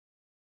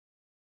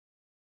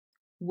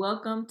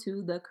Welcome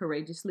to the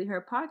Courageously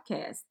Her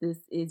podcast. This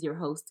is your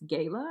host,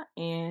 Gayla,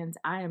 and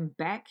I am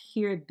back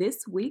here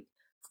this week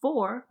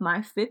for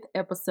my fifth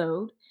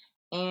episode.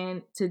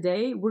 And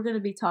today we're going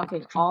to be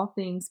talking all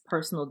things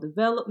personal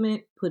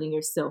development, putting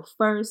yourself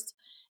first,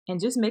 and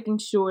just making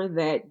sure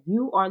that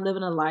you are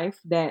living a life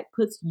that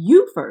puts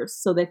you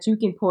first so that you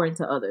can pour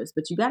into others.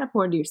 But you got to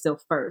pour into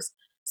yourself first.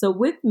 So,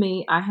 with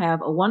me, I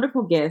have a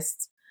wonderful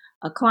guest,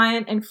 a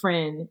client and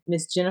friend,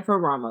 Miss Jennifer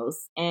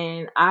Ramos.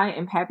 And I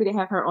am happy to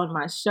have her on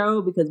my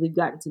show because we've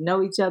gotten to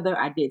know each other.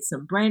 I did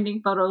some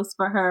branding photos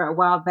for her a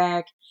while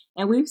back,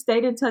 and we've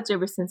stayed in touch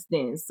ever since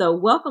then. So,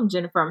 welcome,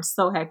 Jennifer. I'm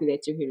so happy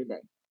that you're here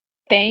today.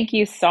 Thank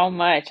you so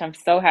much. I'm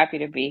so happy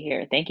to be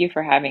here. Thank you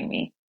for having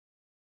me.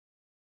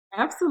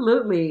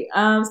 Absolutely.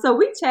 So,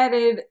 we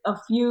chatted a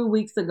few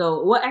weeks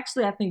ago. Well,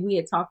 actually, I think we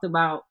had talked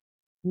about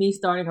me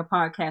starting a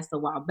podcast a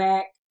while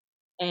back.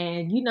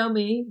 And you know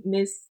me,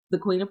 Miss the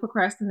Queen of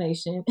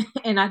Procrastination,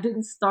 and I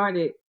didn't start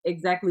it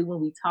exactly when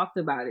we talked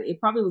about it.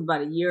 It probably was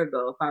about a year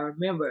ago, if I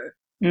remember.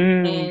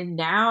 Mm. And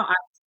now I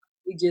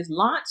we just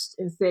launched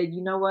and said,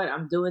 you know what,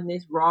 I'm doing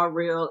this raw,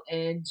 real,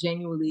 and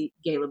genuinely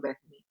Gayla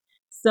Bethany.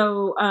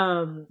 So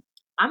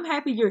I'm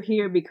happy you're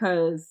here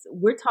because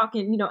we're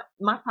talking.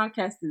 My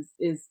podcast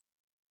is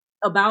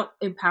about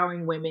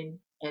empowering women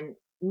and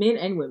men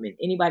and women,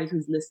 anybody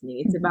who's listening.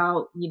 It's Mhm.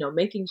 about,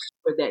 making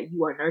sure that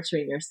you are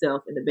nurturing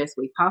yourself in the best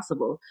way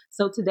possible.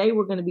 So today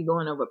we're going to be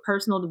going over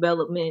personal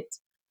development,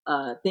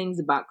 things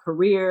about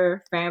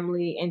career,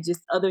 family, and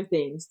just other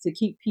things to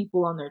keep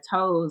people on their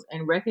toes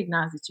and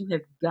recognize that you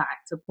have got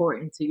to pour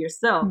into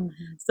yourself. Mhm.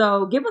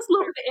 So give us a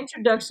little bit of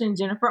introduction,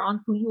 Jennifer,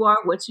 on who you are,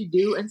 what you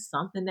do, and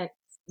something that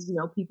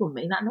people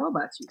may not know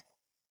about you.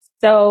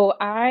 So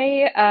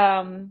I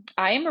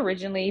am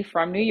originally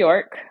from New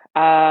York.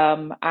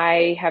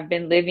 I have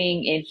been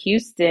living in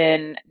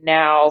Houston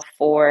now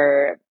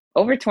for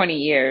over 20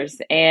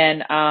 years.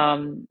 And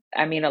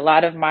I mean, a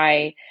lot of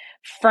my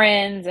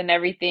friends and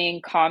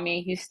everything call me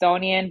a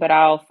Houstonian, but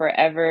I'll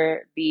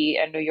forever be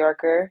a New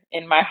Yorker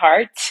in my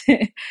heart.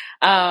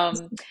 Um,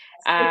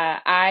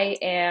 I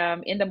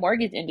am in the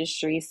mortgage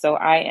industry, so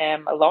I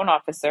am a loan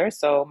officer.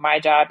 So my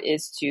job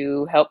is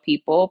to help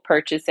people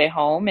purchase a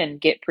home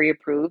and get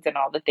pre-approved and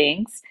all the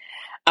things.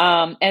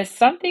 And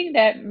something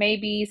that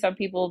maybe some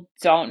people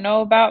don't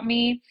know about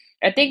me,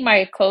 I think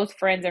my close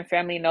friends and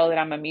family know that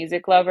I'm a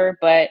music lover,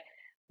 but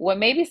what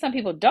maybe some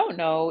people don't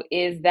know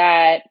is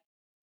that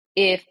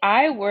if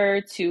I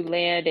were to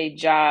land a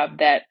job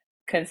that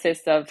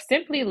consists of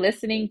simply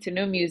listening to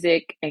new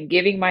music and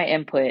giving my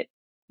input,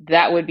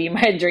 that would be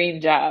my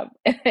dream job.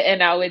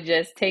 And I would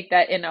just take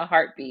that in a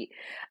heartbeat.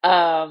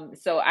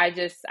 So I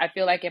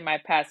feel like in my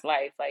past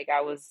life, like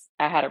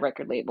I had a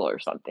record label or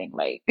something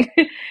like,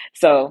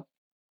 so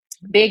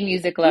big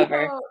music You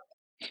lover. know,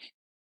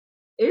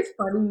 it's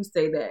funny you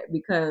say that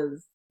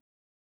because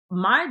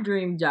my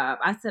dream job,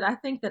 I said, I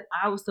think that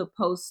I was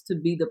supposed to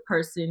be the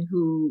person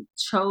who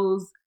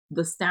chose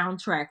the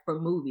soundtrack for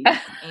movies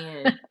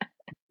and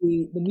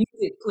the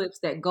music clips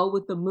that go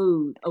with the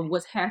mood of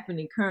what's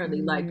happening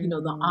currently, like, the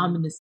Mm,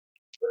 ominous,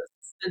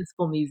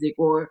 suspenseful music,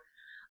 or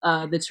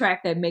the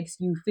track that makes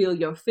you feel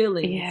your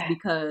feelings yeah.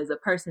 because a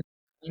person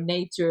in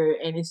nature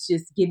and it's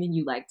just giving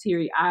you like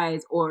teary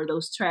eyes, or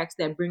those tracks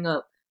that bring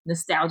up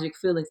nostalgic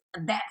feelings.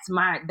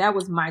 That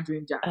was my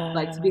dream job,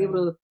 like to be Uh,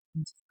 able to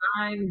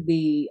design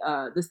the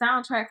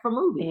soundtrack for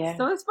movies. yeah.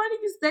 So it's funny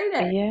you say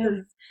that Yeah.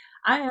 because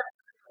I am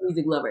a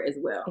music lover as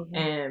well, Yeah.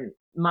 and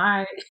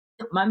my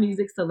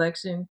music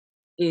selection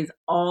is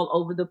all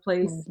over the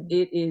place. Mhm.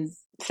 It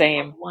is from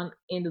Same. one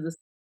end of the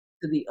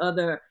to the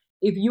other.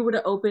 If you were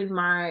to open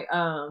my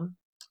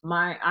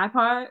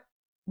iPod,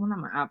 well, not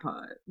my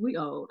iPod. We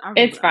old. I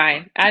It's remember iPod.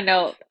 fine. I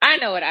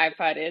know what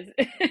iPod is.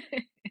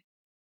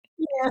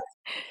 Yeah.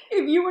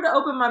 If you were to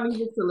open my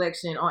music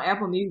selection on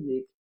Apple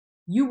Music,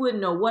 you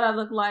wouldn't know what I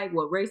look like,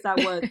 what race I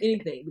was,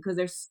 anything, because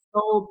there's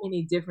so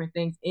many different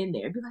things in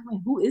there. Be like,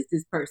 man, who is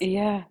this person?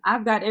 Yeah.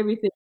 I've got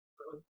everything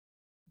from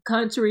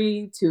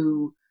country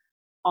to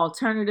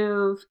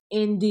alternative,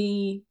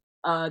 indie.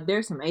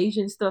 There's some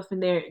Asian stuff in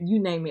there. You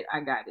name it,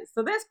 I got it.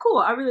 So that's cool.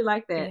 I really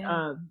like that.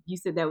 Yeah. You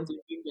said that was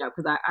your dream job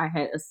because I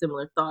had a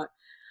similar thought.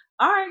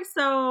 All right,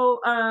 so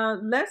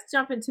let's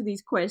jump into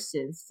these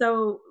questions.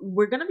 So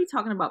we're going to be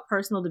talking about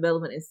personal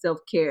development and self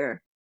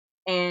care.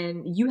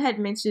 And you had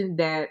mentioned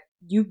that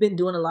you've been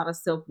doing a lot of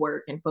self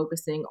work and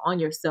focusing on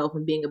yourself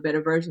and being a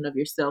better version of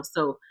yourself.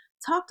 So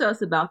talk to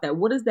us about that.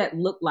 What does that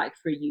look like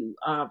for you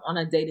on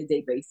a day to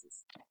day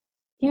basis?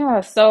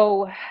 Yeah,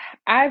 so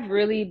I've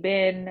really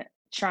been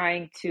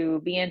trying to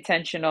be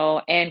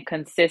intentional and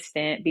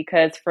consistent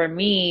because for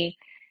me,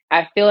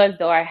 I feel as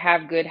though I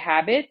have good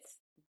habits,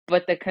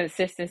 but the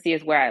consistency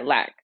is where I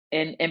lack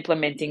in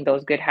implementing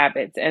those good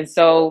habits. And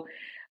so,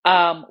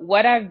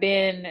 what I've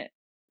been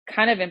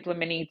kind of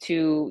implementing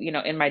to,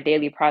 in my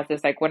daily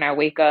process, like when I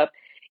wake up,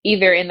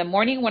 either in the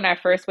morning when I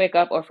first wake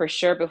up or for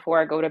sure before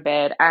I go to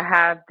bed, I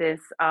have this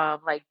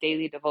like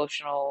daily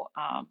devotional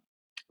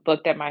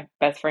book that my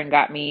best friend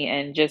got me,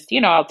 and just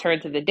I'll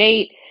turn to the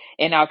date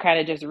and I'll kind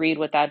of just read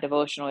what that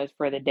devotional is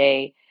for the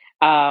day.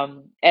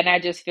 And I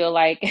just feel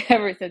like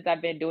ever since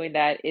I've been doing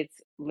that, it's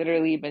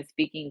literally been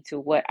speaking to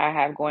what I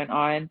have going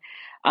on.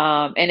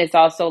 And it's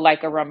also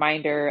like a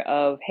reminder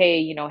of,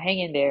 hey, hang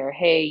in there.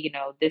 Hey,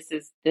 this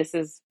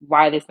is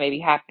why this may be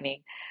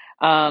happening.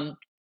 Um,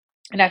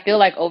 and I feel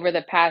like over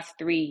the past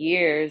 3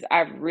 years,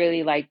 I've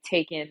really like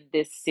taken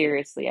this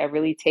seriously. I've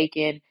really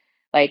taken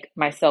like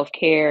my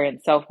self-care and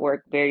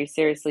self-work very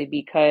seriously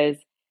because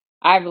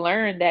I've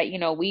learned that,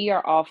 we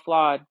are all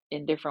flawed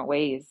in different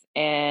ways.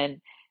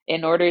 And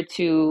in order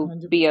to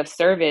be 100%. of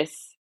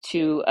service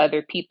to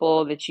other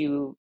people that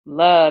you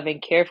love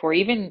and care for,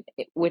 even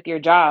with your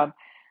job,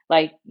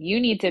 like you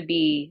need to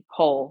be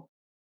whole.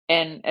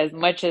 And as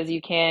much as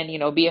you can,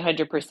 be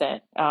 100%.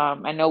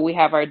 I know we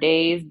have our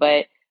days,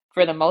 but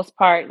for the most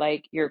part,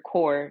 like your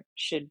core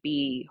should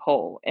be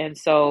whole. And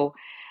so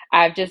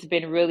I've just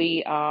been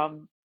really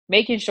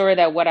making sure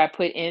that what I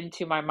put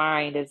into my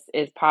mind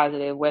is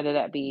positive, whether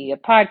that be a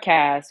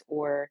podcast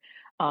or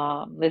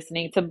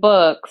listening to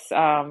books.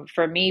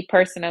 For me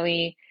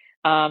personally,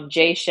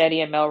 Jay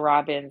Shetty and Mel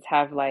Robbins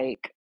have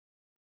like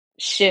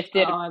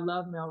shifted, Oh, I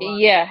love Mel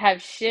Robbins. yeah,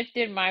 have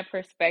shifted my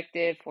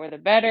perspective for the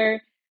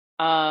better.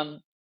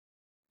 Um,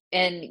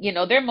 and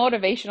they're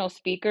motivational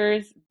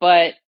speakers,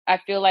 but I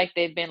feel like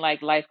they've been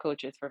like life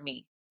coaches for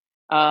me.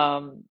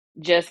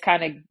 Just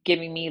kind of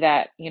giving me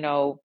that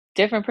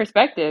different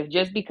perspective,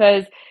 just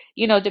because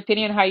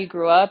depending on how you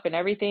grew up and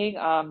everything,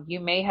 you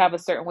may have a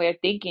certain way of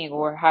thinking,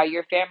 or how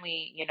your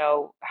family,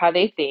 how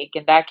they think,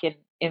 and that can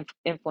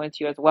influence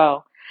you as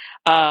well.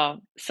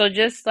 So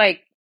just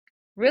like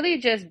really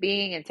just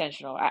being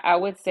intentional, I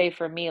would say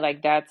for me,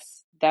 like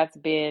that's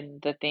been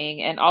the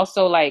thing. And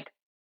also like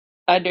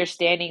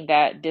understanding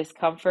that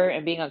discomfort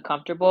and being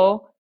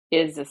uncomfortable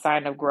is a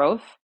sign of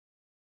growth.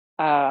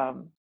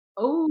 Um,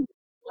 Oh,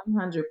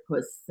 100%.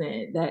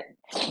 That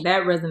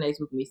resonates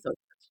with me so.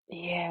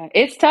 yeah,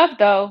 it's tough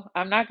though.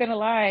 I'm not gonna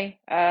lie.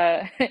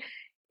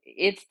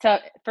 It's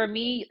tough for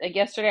me. Like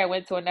yesterday, I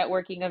went to a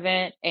networking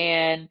event,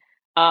 and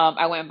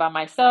I went by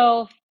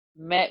myself,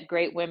 met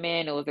great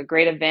women. It was a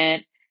great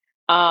event.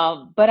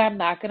 But I'm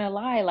not gonna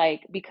lie,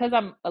 like because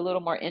I'm a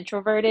little more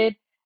introverted,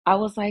 I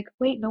was like,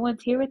 wait, no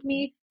one's here with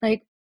me.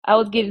 Like I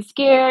was getting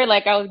scared,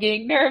 like I was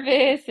getting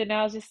nervous, and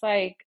I was just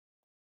like,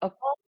 oh,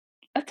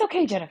 it's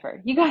okay,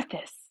 Jennifer. You got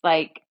this.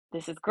 Like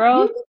this is You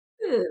growth.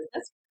 did.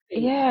 That's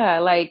great. Yeah,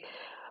 like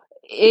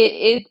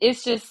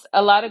it's just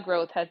a lot of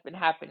growth has been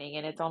happening,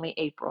 and it's only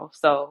April,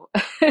 so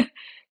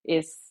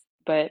it's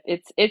but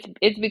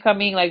it's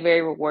becoming like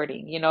very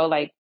rewarding,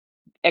 like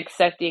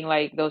accepting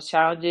like those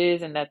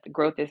challenges and that the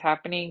growth is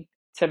happening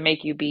to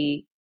make you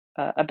be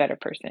a better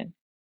person.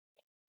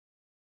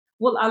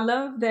 Well, I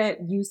love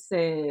that you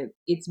said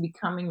it's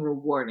becoming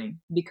rewarding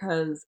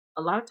because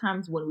a lot of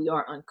times when we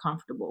are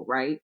uncomfortable,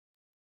 right?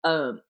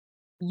 Um,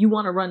 you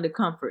want to run to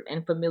comfort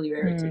and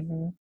familiarity.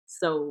 Hmm.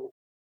 So,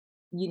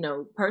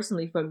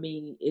 personally for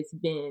me, it's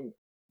been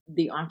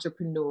the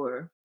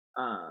entrepreneur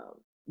uh,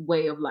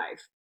 way of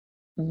life.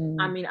 I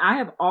Hmm. mean, I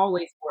have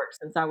always worked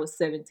since I was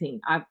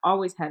 17. I've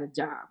always had a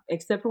job,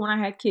 except for when I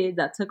had kids.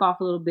 I took off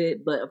a little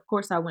bit, but of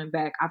course I went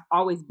back. I've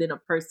always been a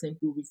person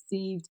who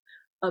received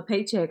a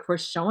paycheck for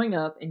showing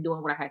up and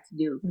doing what I had to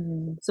do.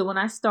 Hmm. So when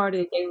I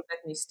started Daily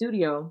Bethany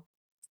Studio,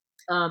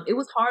 it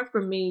was hard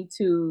for me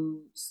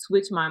to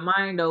switch my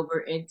mind over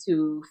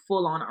into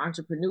full on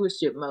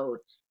entrepreneurship mode.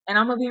 And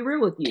I'm gonna be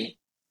real with you,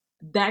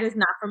 that is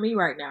not for me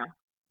right now.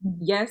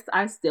 Yes,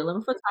 I still am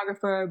a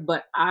photographer,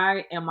 but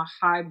I am a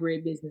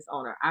hybrid business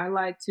owner. I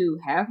like to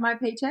have my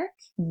paycheck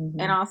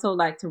and Hmm. also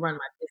like to run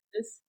my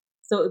business.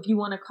 So if you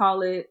want to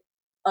call it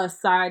a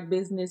side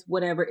business,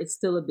 whatever, it's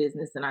still a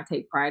business and I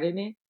take pride in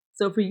it.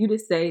 So for you to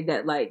say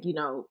that like,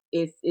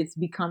 it's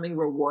becoming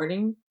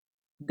rewarding,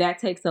 that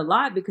takes a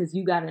lot because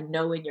you got to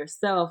know in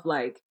yourself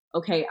like,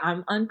 okay,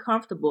 I'm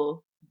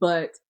uncomfortable,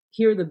 but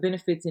here are the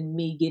benefits in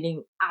me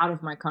getting out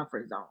of my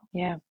comfort zone.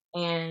 Yeah.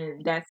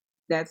 And that's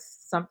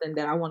something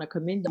that I want to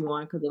commend you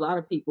on because a lot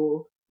of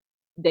people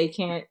they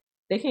can't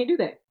they can't do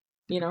that.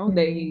 Hmm.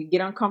 They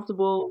get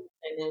uncomfortable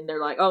and then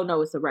they're like, "Oh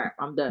no, it's a wrap.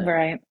 I'm done."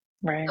 Right.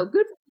 Right. So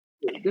good for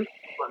you. Good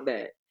for you on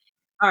that.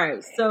 All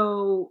right.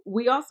 So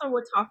we also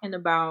were talking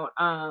about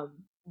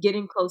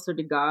getting closer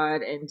to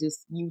God and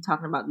just you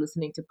talking about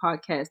listening to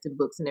podcasts and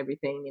books and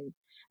everything. And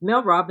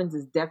Mel Robbins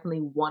is definitely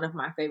one of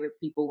my favorite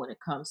people when it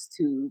comes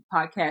to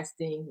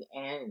podcasting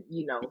and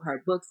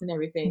her books and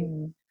everything.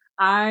 Hmm.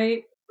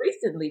 I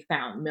recently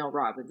found Mel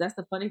Robbins. That's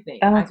the funny thing.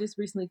 I Oh. just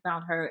recently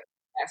found her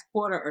last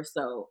quarter or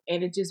so,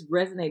 and it just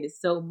resonated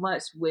so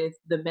much with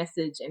the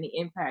message and the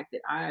impact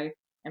that I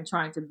am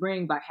trying to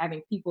bring by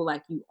having people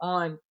like you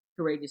on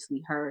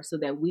Courageously Her so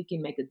that we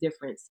can make a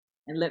difference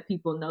and let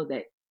people know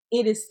that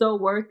it is so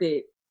worth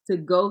it to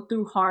go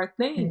through hard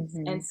things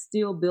Hmm. and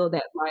still build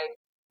that life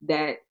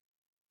that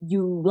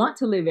you want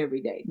to live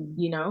every day,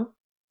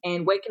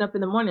 and waking up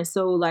in the morning.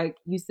 So, like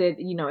you said,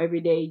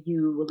 every day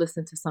you will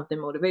listen to something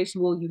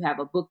motivational. You have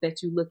a book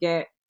that you look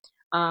at.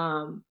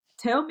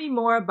 Tell me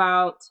more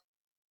about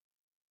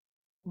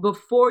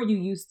before you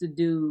used to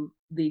do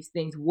these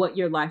things, what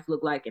your life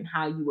looked like and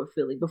how you were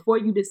feeling before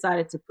you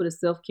decided to put a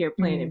self-care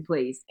plan in Mm.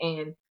 place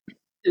and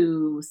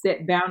to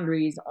set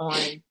boundaries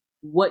on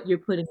what you're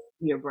putting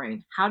into your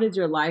brain. How did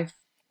your life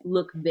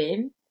look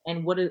then?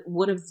 And what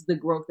is the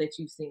growth that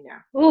you see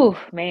now? Ooh,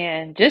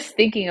 man, just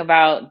thinking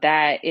about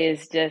that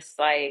is just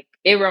like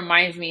it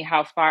reminds me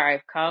how far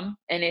I've come,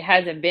 and it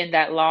hasn't been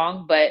that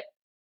long, but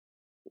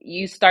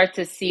you start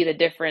to see the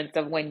difference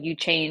of when you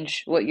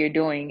change what you're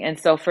doing. And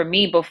so for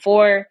me,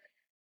 before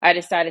I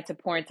decided to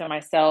pour into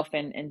myself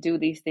and do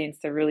these things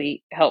to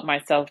really help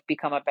myself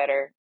become a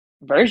better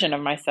version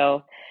of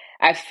myself,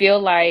 I feel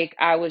like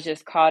I was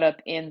just caught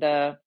up in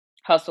the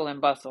hustle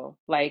and bustle,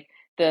 like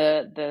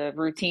the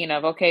routine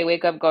of okay,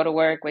 wake up, go to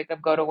work, wake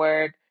up, go to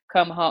work,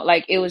 come home.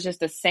 Like it was just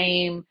the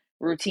same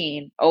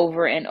routine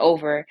over and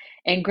over.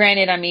 And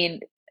granted, I mean,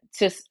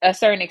 to a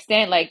certain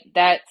extent, like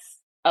that's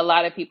a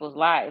lot of people's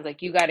lives.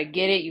 Like you got to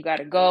get it, you got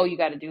to go, you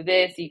got to do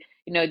this. You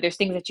know, there's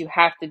things that you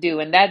have to do,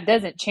 and that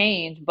doesn't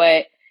change.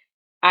 But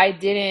I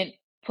didn't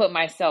put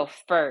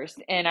myself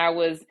first, and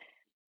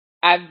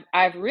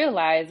I've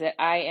realized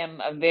that I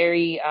am a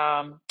very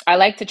I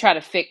like to try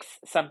to fix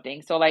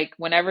something. So like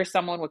whenever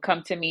someone would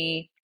come to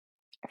me,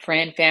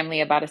 friend,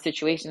 family about a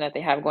situation that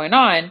they have going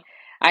on,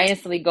 I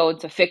instantly go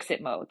into fix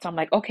it mode. So I'm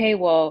like, okay,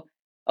 well,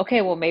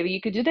 maybe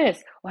you could do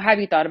this. Well, have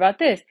you thought about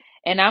this?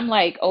 And I'm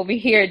like over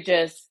here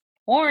just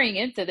pouring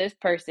into this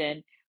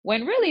person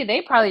when really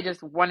they probably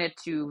just wanted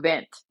to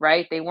vent,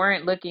 right? They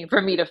weren't looking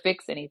for me to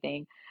fix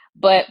anything.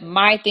 But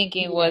my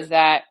thinking Yeah. was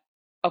that,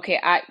 okay,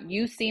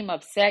 you seem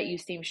upset, you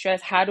seem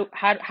stressed. How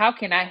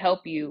can I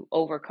help you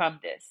overcome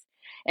this?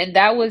 And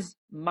that was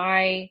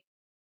my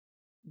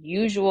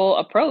usual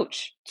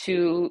approach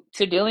to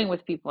dealing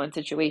with people in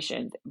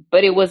situations,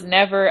 but it was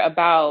never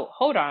about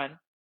hold on,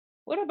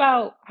 what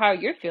about how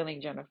you're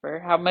feeling,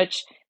 Jennifer? How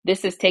much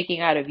this is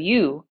taking out of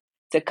you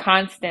to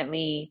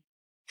constantly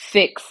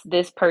fix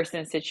this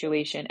person's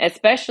situation,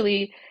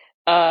 especially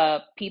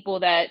people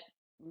that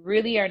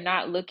really are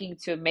not looking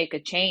to make a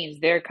change.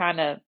 They're kind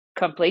of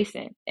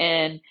complacent,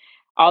 and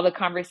all the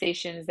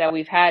conversations that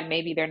we've had,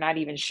 maybe they're not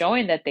even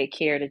showing that they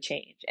care to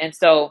change. And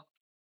so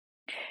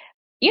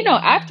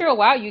Mhm. after a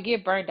while you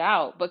get burned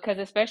out because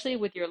especially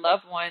with your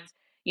loved ones,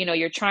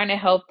 you're trying to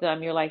help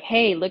them. You're like,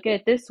 hey, look at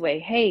it this way.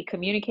 Hey,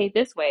 communicate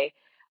this way.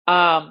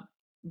 Um,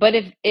 but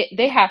if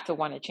they have to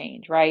want to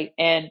change, right?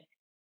 And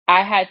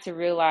I had to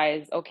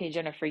realize, okay,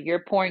 Jennifer, you're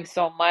pouring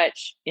so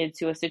much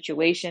into a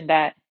situation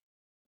that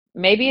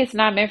maybe it's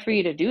not meant for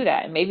you to do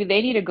that. Maybe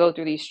they need to go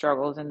through these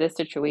struggles in this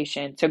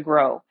situation to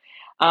grow.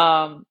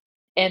 Um,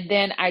 and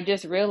then I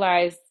just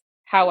realized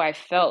how I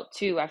felt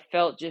too. I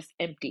felt just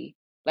empty.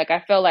 Like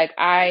I felt like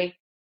I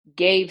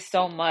gave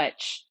so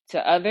much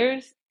to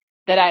others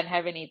that I didn't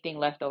have anything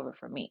left over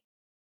for me.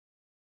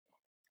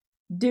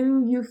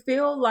 Do you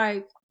feel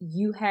like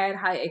you had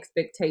high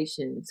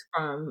expectations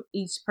from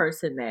each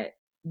person that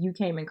you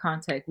came in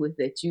contact with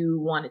that you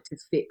wanted to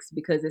fix?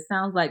 Because it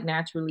sounds like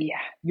naturally Yeah.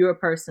 you're a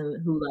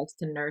person who likes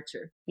to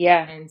nurture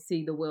Yeah, and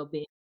see the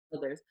well-being of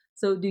others.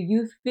 So do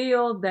you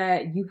feel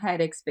that you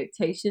had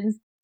expectations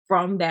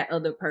from that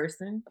other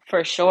person?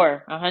 for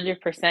sure.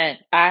 100%.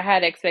 I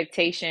had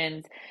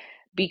expectations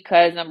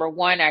because number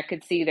one, I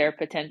could see their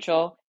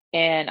potential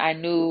and I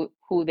knew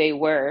who they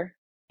were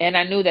and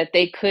I knew that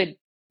they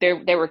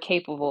were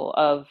capable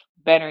of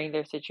bettering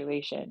their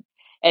situation.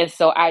 And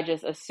so I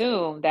just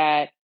assumed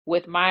that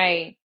with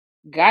my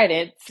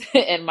guidance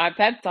and my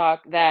pep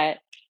talk that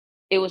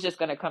it was just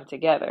going to come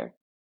together.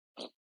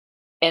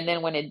 And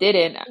then when it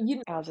didn't,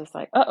 You I was just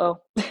like,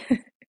 "Uh-oh."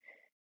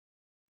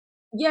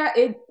 Yeah,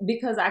 it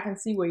because I can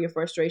see where your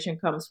frustration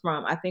comes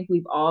from. I think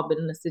we've all been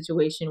in a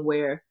situation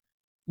where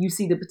you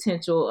see the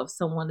potential of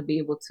someone to be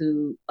able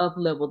to up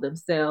level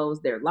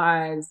themselves, their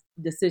lives,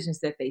 decisions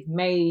that they've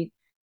made,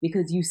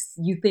 because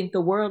you think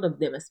the world of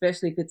them,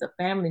 especially if it's a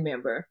family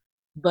member.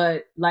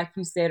 But like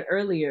you said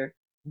earlier,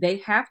 they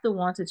have to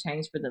want to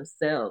change for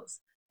themselves.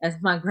 As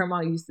my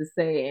grandma used to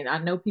say, and I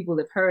know people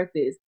have heard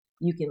this,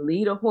 you can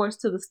lead a horse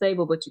to the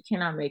stable, but you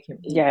cannot make him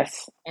eat.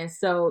 Yes. And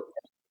so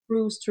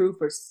proves true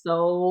for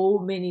so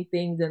many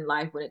things in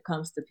life when it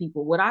comes to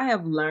people. What I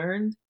have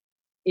learned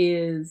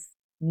is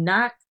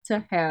not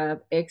to have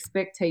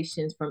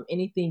expectations from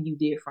anything you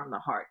did from the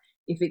heart.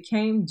 If it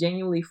came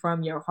genuinely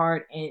from your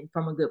heart and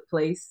from a good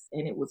place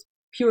and it was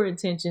pure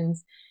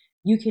intentions,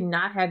 you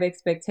cannot have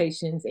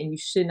expectations and you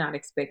should not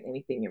expect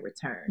anything in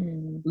return.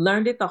 Mm,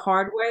 Learned it the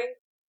hard way,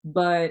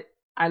 but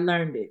I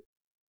learned it.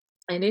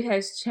 And it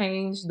has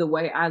changed the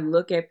way I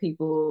look at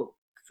people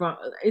from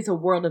it's a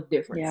world of yeah.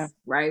 difference,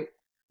 right?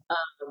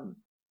 Um,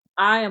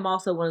 I am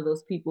also one of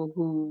those people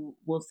who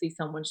will see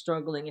someone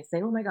struggling and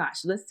say, "Oh my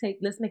gosh, let's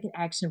make an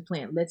action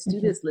plan. Let's do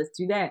Mhm. this, let's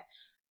do that."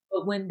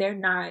 But when they're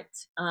not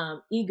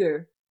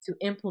eager to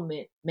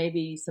implement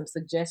maybe some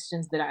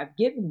suggestions that I've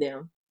given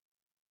them,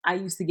 I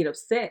used to get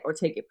upset or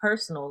take it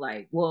personal,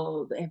 like,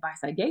 "Well, the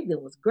advice I gave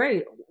them was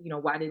great.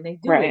 Why didn't they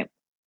do Right. it?"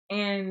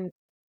 And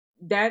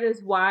that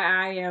is why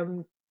I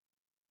am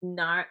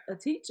not a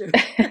teacher.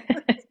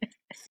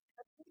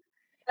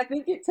 I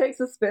think it takes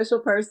a special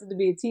person to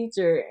be a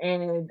teacher.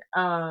 And,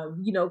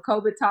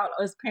 COVID taught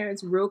us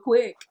parents real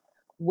quick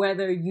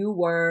whether you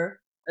were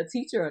a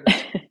teacher or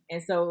not.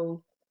 And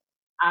so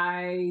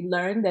I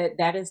learned that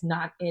that is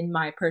not in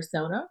my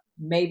persona.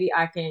 Maybe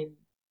I can,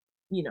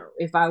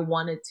 if I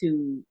wanted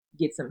to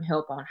get some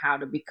help on how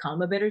to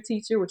become a better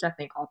teacher, which I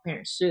think all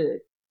parents should,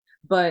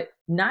 but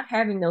not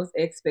having those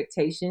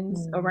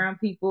expectations Mm, around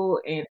people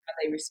and how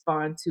they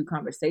respond to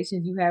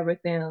conversations you have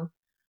with them,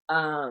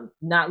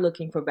 not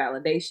looking for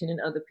validation in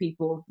other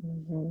people,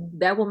 mhm,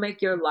 that will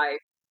make your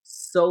life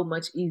so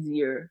much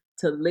easier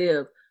to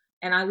live.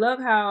 And I love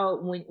how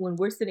when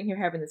we're sitting here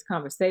having this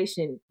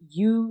conversation,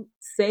 you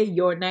say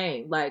your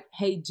name like,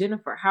 "Hey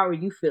Jennifer, how are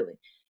you feeling?"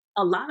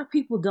 A lot of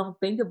people don't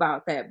think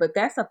about that, but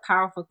that's a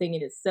powerful thing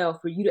in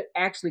itself for you to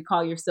actually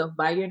call yourself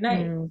by your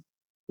name. mm,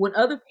 When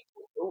other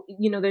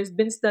people, there's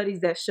been studies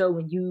that show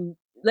when you,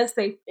 let's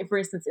say, for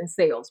instance, in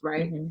sales,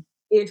 right? mhm,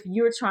 If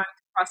you're trying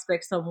to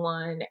prospect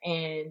someone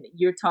and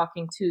you're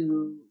talking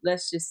to,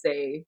 let's just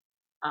say,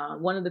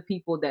 one of the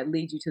people that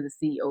lead you to the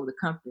CEO of the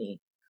company,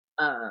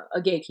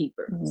 a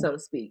gatekeeper, mhm, so to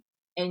speak,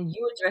 and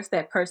you address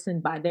that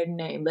person by their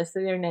name. Let's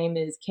say their name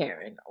is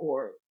Karen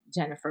or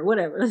Jennifer,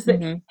 whatever. Let's say,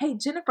 mhm, "Hey,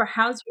 Jennifer,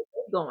 how's your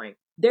day going?"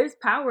 There's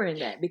power in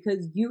that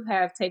because you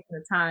have taken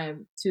the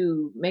time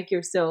to make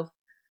yourself,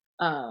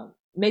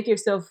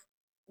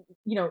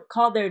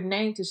 call their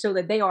name to show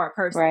that they are a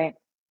person. right.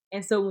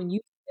 And so when you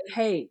say,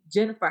 "Hey,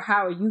 Jennifer,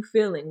 how are you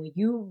feeling?" When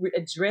you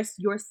address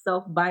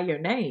yourself by your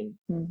name,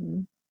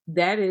 Mhm.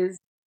 that is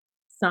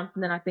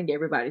something that I think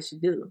everybody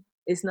should do.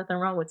 It's nothing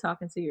wrong with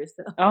talking to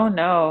yourself Oh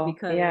no,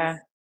 because yeah.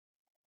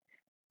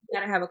 you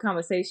got to have a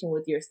conversation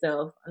with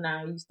yourself.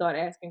 Now you start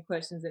asking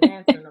questions and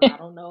answering them. I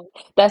don't know.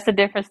 That's a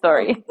different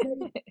story.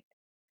 Maybe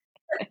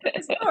that's a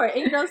different story.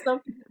 And some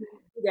people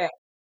do that.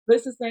 But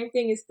it's the same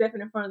thing as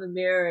stepping in front of the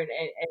mirror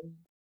and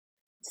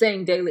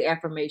saying daily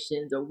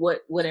affirmations or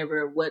what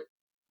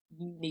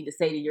you need to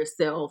say to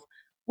yourself,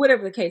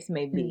 whatever the case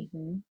may be.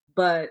 Mhm,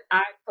 But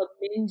I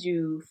commend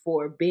you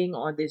for being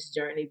on this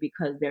journey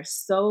because there's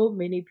so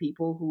many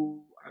people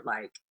who are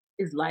like,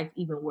 is life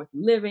even worth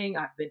living?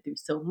 I've been through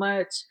so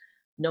much.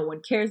 No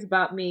one cares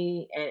about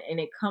me. And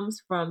it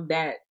comes from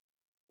that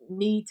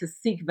need to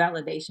seek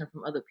validation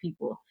from other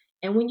people.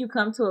 And when you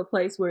come to a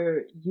place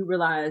where you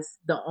realize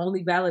the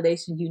only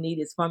validation you need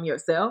is from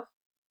yourself,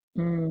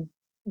 mm,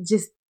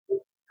 just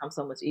becomes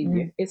so much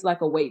easier. mm. It's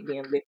like a weight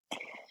being lifted.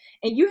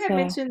 And you had So,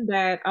 mentioned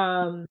that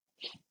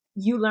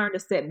you learned to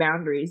set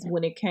boundaries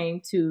when it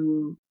came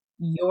to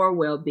your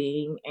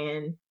well-being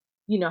and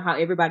how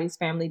everybody's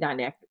family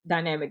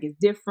dynamic is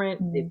different,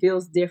 it mm.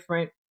 feels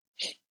different.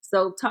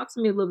 So talk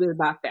to me a little bit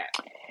about that.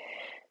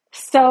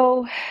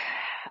 So,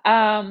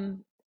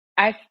 um,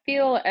 I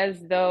feel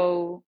as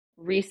though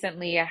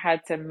recently I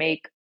had to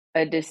make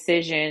a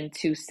decision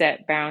to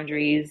set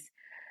boundaries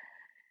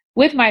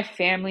with my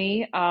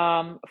family,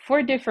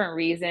 for different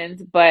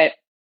reasons, but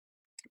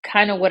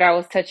kind of what I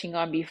was touching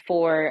on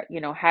before,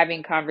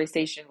 having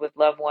conversations with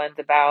loved ones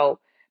about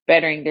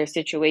bettering their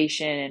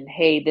situation and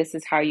hey, this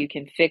is how you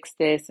can fix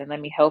this and let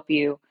me help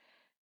you.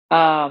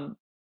 Um,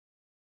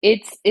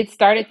 it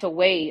started to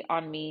weigh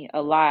on me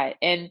a lot.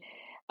 And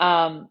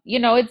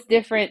it's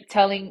different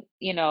telling,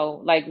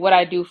 like what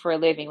I do for a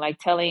living, like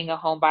telling a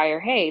home buyer,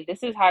 hey,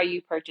 this is how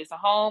you purchase a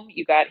home.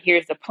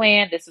 Here's the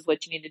plan, this is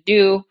what you need to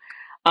do.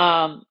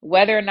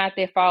 Whether or not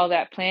they follow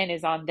that plan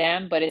is on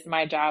them, but it's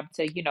my job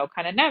to,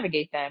 kind of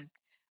navigate them.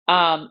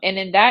 And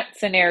in that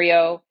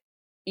scenario,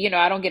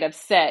 I don't get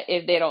upset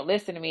if they don't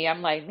listen to me.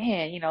 I'm like,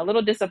 man, a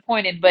little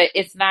disappointed, but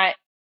it's not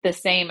the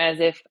same as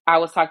if I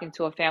was talking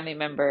to a family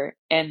member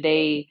and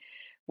they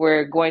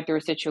were going through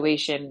a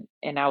situation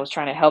and I was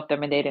trying to help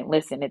them and they didn't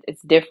listen.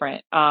 It's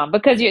different,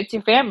 because it's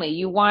your family.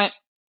 You want,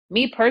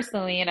 me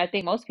personally, and I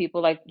think most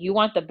people, like, you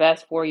want the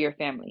best for your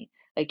family.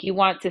 Like, you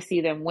want to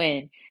see them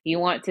win. You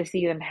want to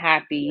see them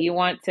happy. You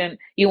want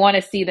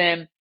to see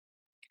them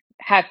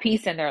have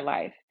peace in their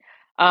life.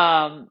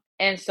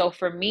 And so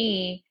for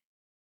me,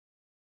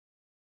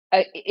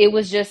 it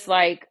was just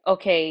like,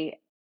 okay,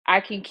 I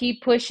can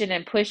keep pushing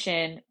and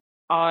pushing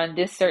on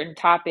this certain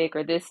topic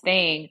or this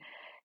thing,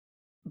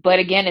 but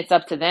again, it's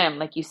up to them.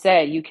 Like you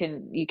said, you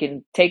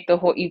can take the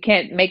horse, you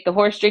can't make the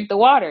horse drink the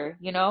water.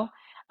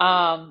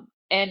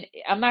 And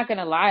I'm not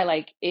gonna lie,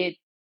 like it,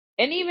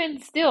 and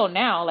even still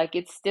now, like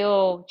it's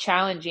still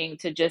challenging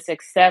to just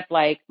accept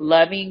like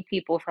loving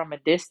people from a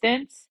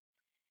distance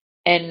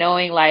and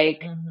knowing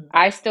like Hmm.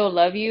 I still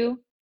love you,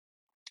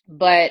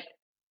 but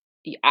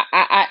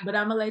I But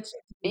I'm gonna let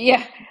you.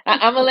 yeah,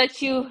 I'm gonna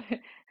let you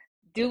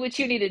do what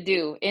you need to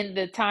do in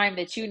the time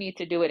that you need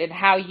to do it and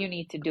how you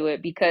need to do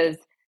it, because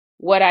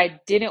what I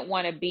didn't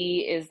want to be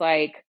is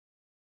like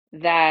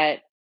that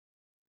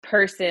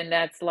person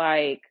that's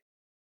like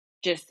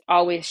just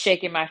always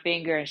shaking my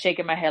finger and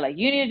shaking my head like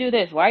you need to do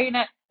this, why are you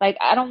not, like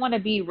I don't want to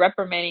be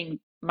reprimanding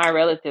my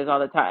relatives all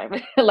the time.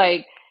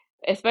 Like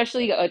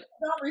especially Don't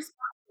respond.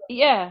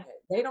 yeah,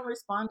 They don't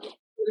respond to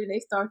you, and they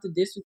start to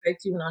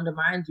disrespect you and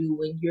undermine you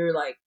when you're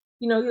like,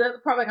 you're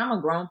probably like, I'm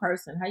a grown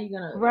person. How you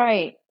gonna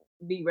right,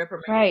 be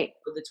reprimanded Right.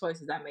 for the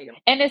choices I made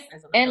And it's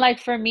as an and adult. like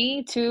for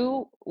me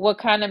too, what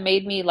kind of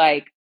made me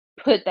like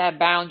put that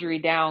boundary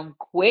down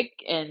quick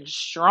and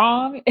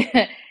strong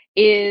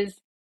is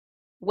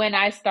when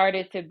I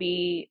started to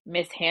be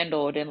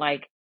mishandled and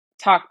like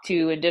talked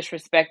to and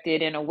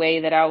disrespected in a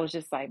way that I was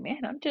just like,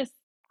 man, I'm just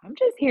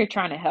here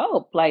trying to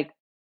help. Like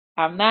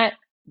I'm not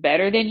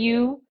better than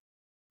you.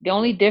 The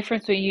only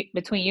difference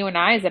between you and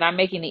I is that I'm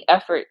making the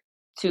effort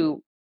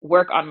to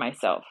work on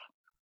myself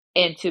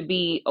and to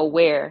be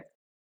aware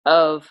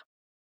of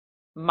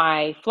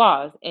my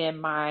flaws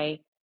and my,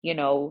 you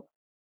know,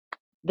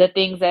 the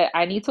things that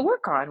I need to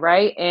work on,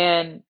 right?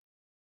 And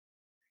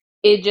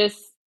it just,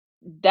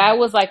 that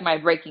was like my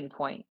breaking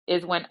point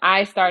is when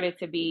I started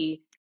to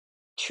be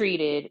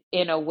treated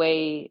in a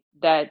way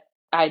that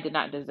I did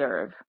not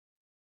deserve.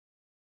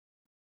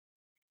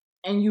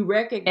 And you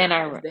And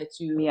recognize that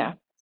yeah. you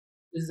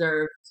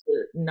deserve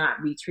to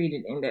not be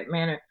treated in that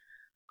manner.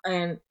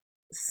 And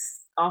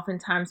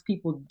oftentimes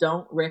people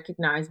don't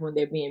recognize when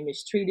they're being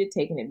mistreated,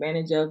 taken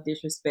advantage of,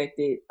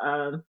 disrespected.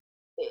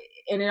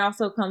 And it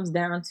also comes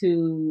down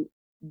to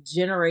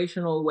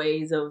generational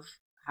ways of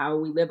how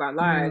we live our Mm,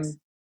 lives.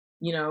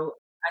 You know,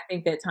 I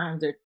think that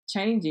times are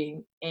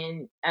changing,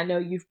 and I know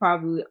you've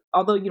probably,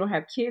 although you don't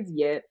have kids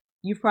yet,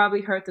 you've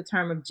probably heard the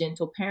term of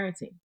gentle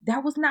parenting.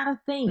 That was not a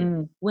thing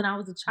mm, when I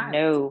was a child.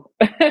 no.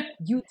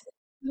 You did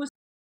what you were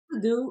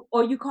supposed to do,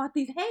 or you caught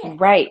these hands.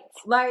 Right.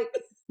 Like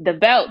The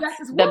you got belt,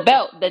 this the whooping.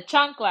 belt, the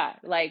chancla,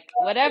 like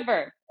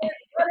whatever.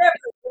 Whatever.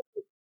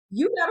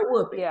 You got a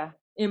whooping Yeah.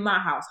 in my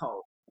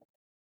household.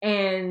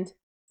 And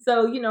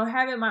so,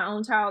 having my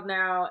own child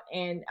now,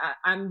 and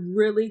I'm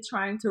really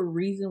trying to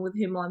reason with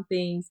him on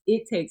things.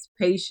 It takes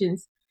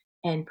patience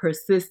and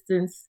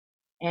persistence.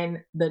 And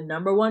the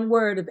number one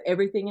word of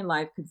everything in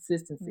life,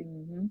 consistency.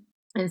 Hmm.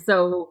 And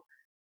so,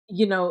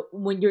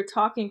 when you're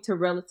talking to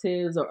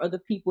relatives or other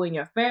people in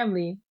your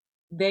family,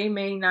 they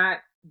may not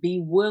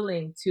be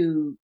willing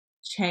to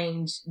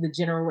change the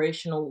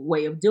generational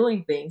way of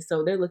doing things.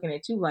 So they're looking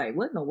at you like,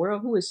 what in the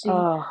world? Who is she?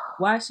 Oh,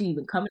 Why is she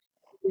even coming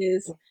to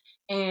this?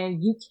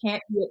 And you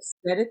can't be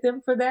upset at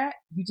them for that.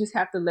 You just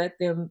have to let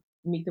them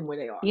meet them where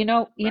they are, you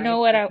know right?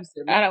 what Like you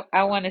said,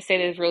 I want to say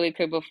this really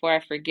quick before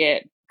I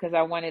forget because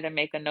I wanted to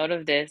make a note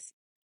of this.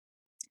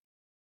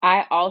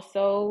 I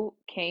also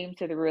came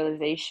to the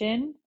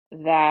realization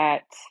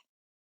that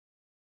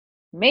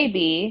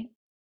maybe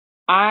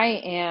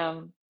I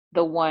am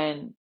the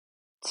one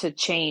to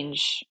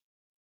change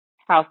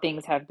how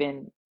things have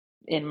been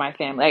in my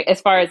family. Like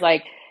as far as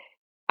like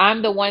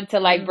I'm the one to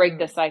like break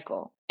the mm,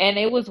 cycle. And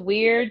it was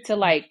weird to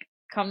like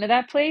come to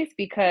that place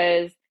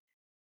because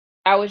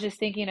I was just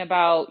thinking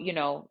about,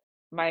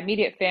 my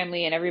immediate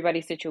family and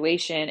everybody's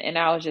situation and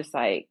I was just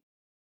like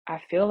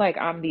I feel like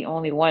I'm the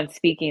only one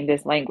speaking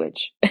this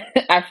language.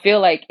 I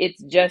feel like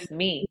it's just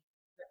me.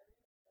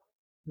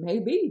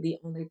 maybe the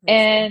only person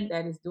And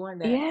that is doing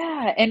that.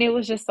 yeah, and it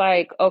was just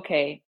like,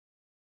 okay.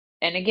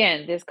 And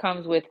again, this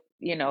comes with,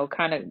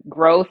 kind of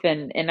growth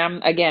and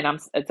I'm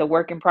it's a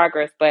work in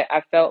progress, but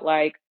I felt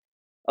like,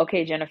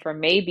 okay, Jennifer,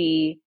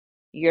 maybe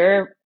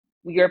your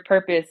your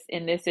purpose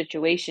in this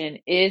situation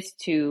is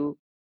to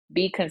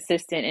be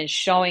consistent in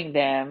showing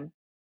them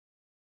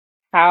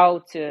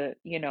how to,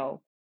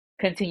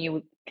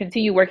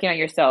 continue working on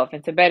yourself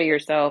and to better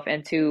yourself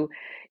and to,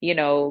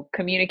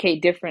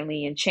 communicate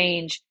differently and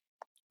change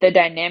the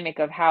dynamic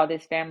of how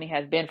this family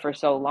has been for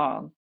so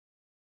long.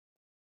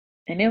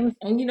 And it was,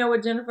 And you know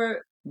what,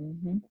 Jennifer?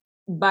 mhm,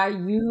 By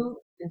you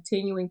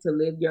continuing to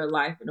live your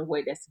life in a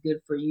way that's good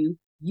for you,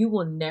 you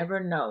will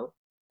never know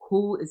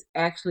who is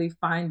actually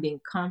finding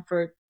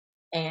comfort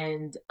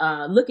and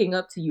looking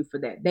up to you for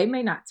that. They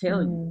may not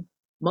tell you. mm,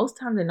 Most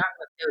times they're not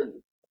going to tell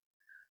you.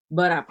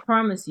 But I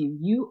promise you,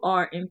 you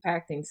are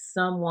impacting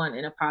someone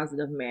in a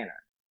positive manner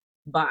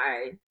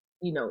by,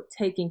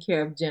 taking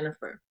care of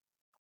Jennifer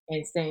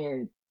and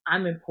saying,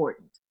 I'm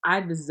important.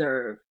 I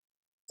deserve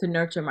to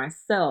nurture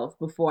myself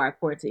before I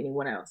pour into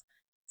anyone else.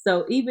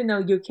 So even though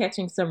you're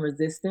catching some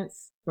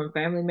resistance from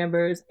family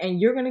members,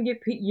 and you're gonna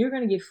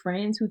get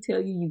friends who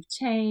tell you you've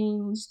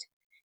changed,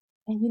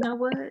 and you know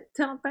what?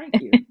 Tell them thank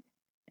you.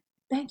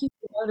 Thank you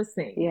for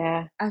noticing.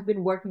 yeah, I've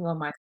been working on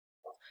my.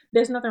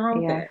 There's nothing wrong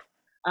with yeah, that.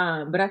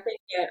 But I think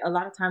that a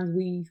lot of times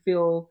we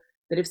feel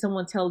that if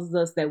someone tells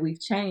us that we've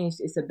changed,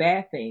 it's a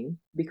bad thing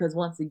because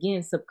once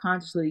again,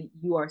 subconsciously,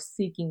 you are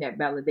seeking that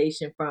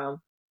validation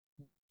from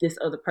this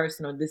other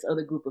person or this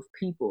other group of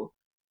people.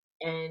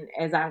 And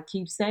as I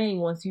keep saying,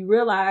 once you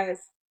realize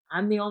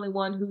I'm the only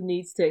one who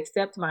needs to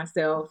accept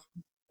myself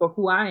for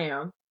who I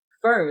am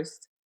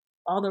first,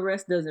 all the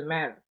rest doesn't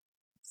matter.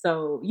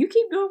 So you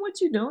keep doing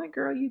what you're doing,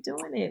 girl. You're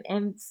doing it.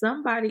 And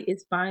somebody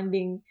is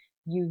finding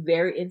you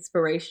very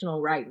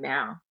inspirational right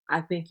now.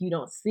 I think you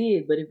don't see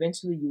it, but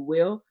eventually you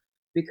will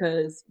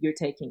because you're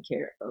taking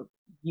care of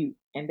you.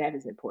 And that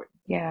is important.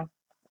 yeah.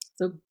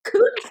 So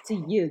kudos to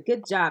you.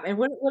 Good job. And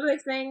what are they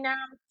saying now?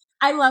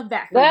 I love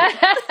that for you.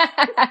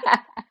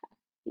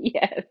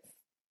 Yes.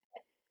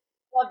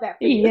 Love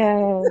that for you.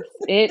 Yes.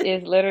 It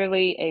is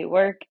literally a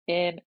work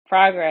in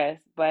progress,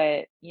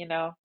 but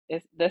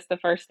That's the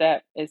first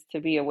step is to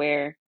be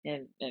aware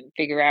and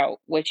figure out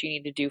what you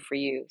need to do for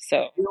you.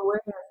 So, You're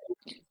aware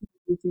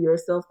to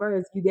yourself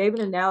first. You gave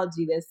an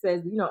analogy that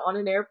says, on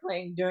an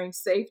airplane during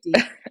safety,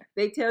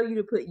 they tell you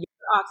to put your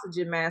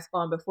oxygen mask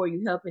on before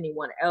you help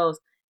anyone else.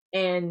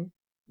 And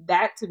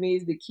that to me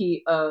is the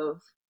key of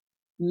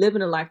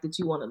living a life that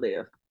you want to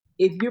live.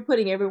 If you're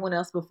putting everyone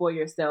else before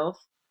yourself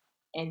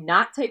and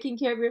not taking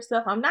care of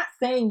yourself, I'm not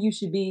saying you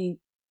should be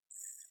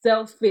right.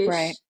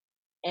 selfish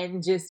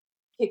and just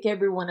kick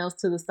everyone else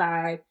to the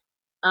side.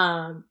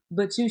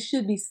 But you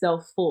should be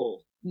self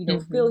full. Hmm.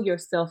 Fill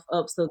yourself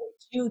up so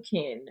that you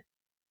can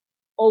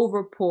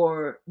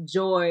overpour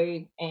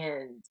joy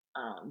and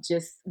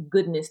just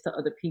goodness to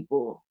other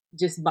people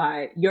just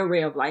by your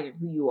ray of light and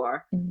who you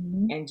are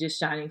Hmm. and just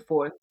shining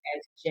forth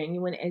as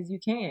genuine as you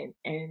can.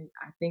 And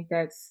I think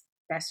that's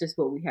just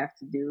what we have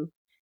to do.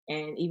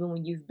 And even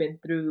when you've been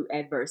through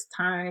adverse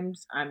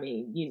times, I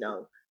mean,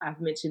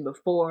 I've mentioned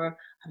before,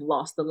 I've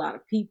lost a lot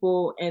of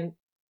people. And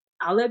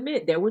I'll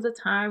admit there was a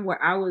time where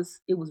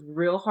it was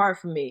real hard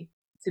for me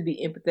to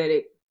be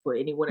empathetic for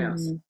anyone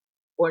else Hmm.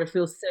 or to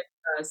feel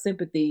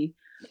sympathy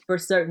for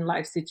certain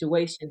life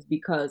situations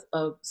because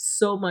of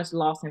so much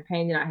loss and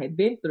pain that I had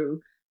been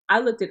through. I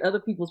looked at other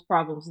people's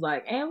problems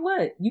like, and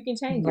what? You can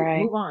change it.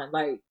 Right. Move on.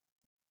 Like,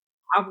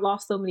 I've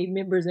lost so many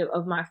members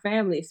of my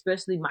family,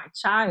 especially my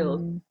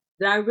child, Mm.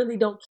 that I really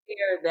don't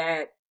care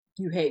that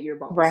you hate your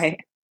boss. Right.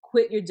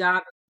 Quit your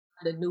job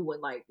and find a new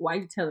one. Like, why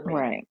are you telling me?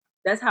 Right.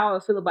 That's how I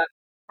feel about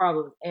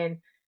problems. And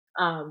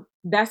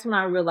that's when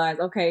I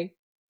realized, okay,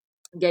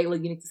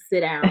 Gayla, you need to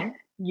sit down.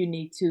 You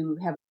need to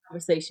have a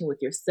conversation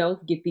with yourself,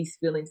 get these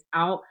feelings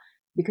out,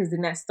 because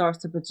then that starts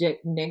to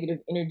project negative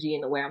energy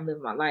in the way I'm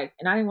living my life.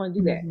 And I didn't want to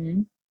do that.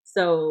 Hmm.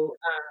 So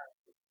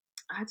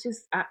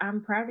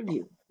I'm proud of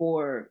you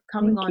for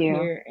coming Thank on you.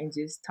 here and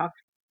just talking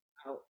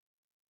about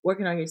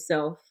working on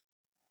yourself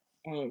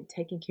and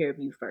taking care of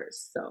you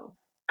first. So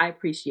I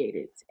appreciate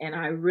it. And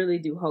I really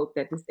do hope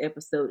that this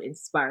episode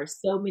inspires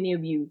so many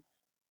of you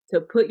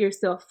to put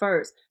yourself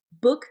first.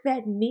 Book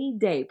that me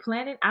day.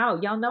 Plan it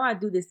out. Y'all know I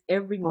do this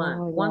every month.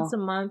 Oh, Once yeah.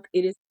 a month,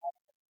 it is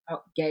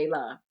about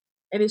gala.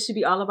 And it should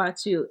be all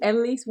about you at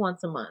least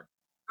once a month.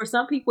 For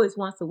some people, it's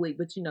once a week,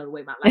 but the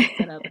way my life's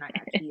set up and I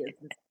got kids.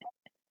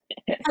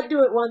 I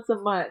do it once a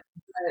month.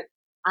 But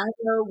I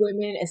know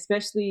women,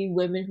 especially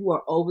women who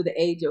are over the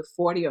age of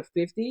 40 or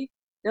 50,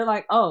 they're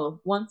like, oh,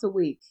 once a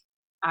week,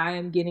 I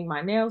am getting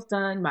my nails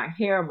done, my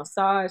hair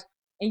massage.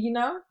 And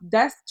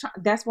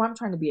that's why I'm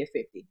trying to be at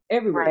 50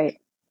 every week. Right.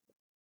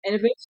 And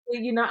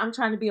eventually, I'm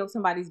trying to be on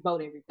somebody's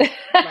boat every week.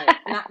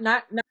 Like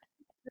not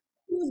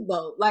whose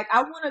boat. Like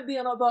I want to be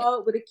on a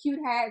boat with a cute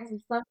hat and some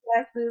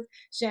sunglasses,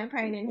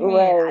 champagne in hand.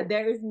 Right.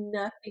 There is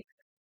nothing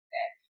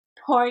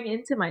pouring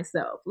into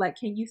myself. Like,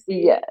 can you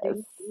see it? Can Yes.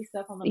 you see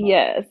yourself on the boat?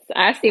 Yes.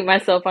 I see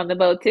myself on the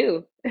boat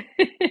too.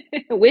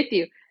 With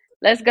you.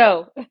 Let's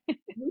go.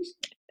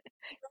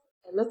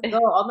 Let's go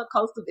on the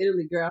coast of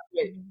Italy, girl. I'm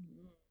ready.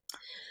 Mhm.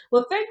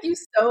 Well, thank you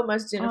so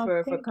much, Oh,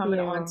 Jennifer, for thank coming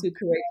on you. to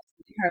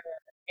Courageously Her.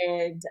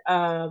 And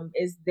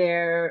is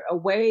there a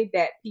way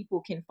that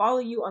people can follow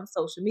you on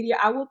social media?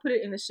 I will put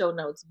it in the show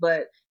notes,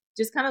 but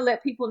just kind of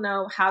let people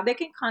know how they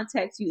can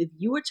contact you if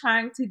you were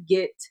trying to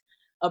get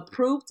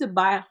approved to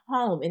buy a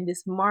home in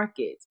this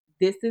market.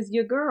 This is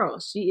your girl.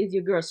 She is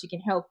your girl. She can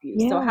help you.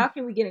 So, Yeah. how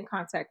can we get in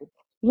contact with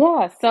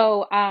Yeah,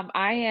 so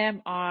I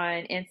am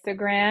on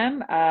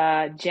Instagram,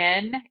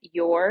 Jen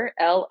Your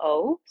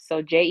LO.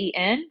 So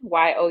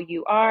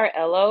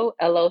JenYourLO.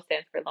 LO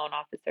stands for loan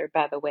officer,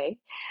 by the way.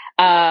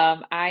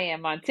 I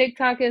am on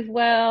TikTok as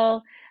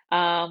well,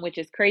 which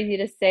is crazy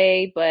to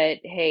say, but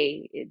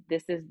hey,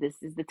 this is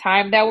the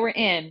time that we're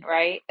in,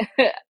 right?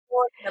 you?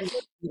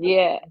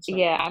 Yeah,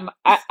 yeah.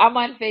 I'm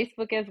on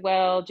Facebook as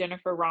well,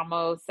 Jennifer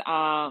Ramos.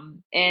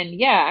 And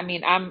yeah, I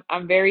mean, I'm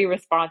very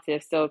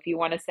responsive. So if you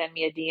want to send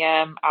me a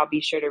DM, I'll be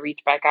sure to reach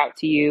back out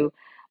to you.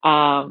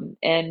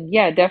 And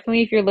yeah,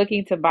 definitely if you're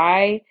looking to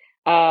buy,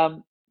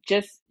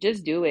 just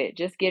do it.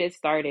 Just get it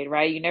started,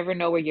 right? You never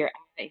know where you're at.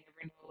 You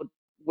never know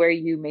where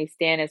you may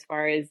stand as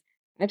far as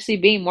actually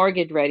being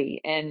mortgage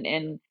ready.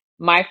 And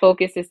my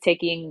focus is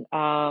taking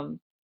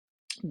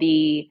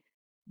the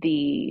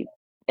the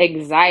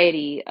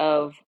anxiety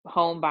of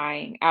home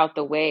buying out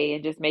the way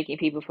and just making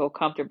people feel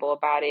comfortable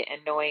about it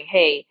and knowing,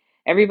 hey,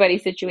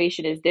 everybody's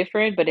situation is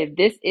different, but if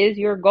this is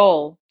your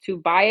goal to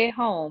buy a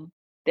home,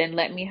 then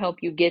let me help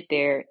you get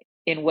there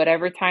in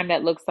whatever time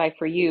that looks like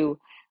for you.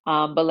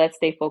 But let's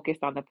stay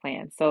focused on the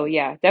plan. So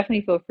yeah,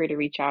 definitely feel free to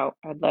reach out.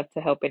 I'd love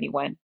to help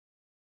anyone.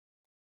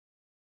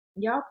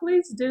 Y'all,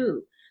 please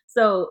do.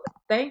 So,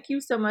 thank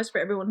you so much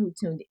for everyone who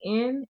tuned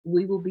in.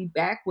 We will be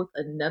back with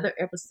another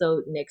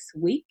episode next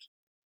week.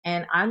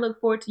 And I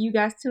look forward to you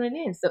guys tuning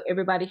in. So,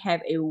 everybody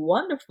have a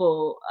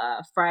wonderful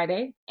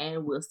Friday,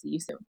 and we'll see you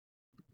soon.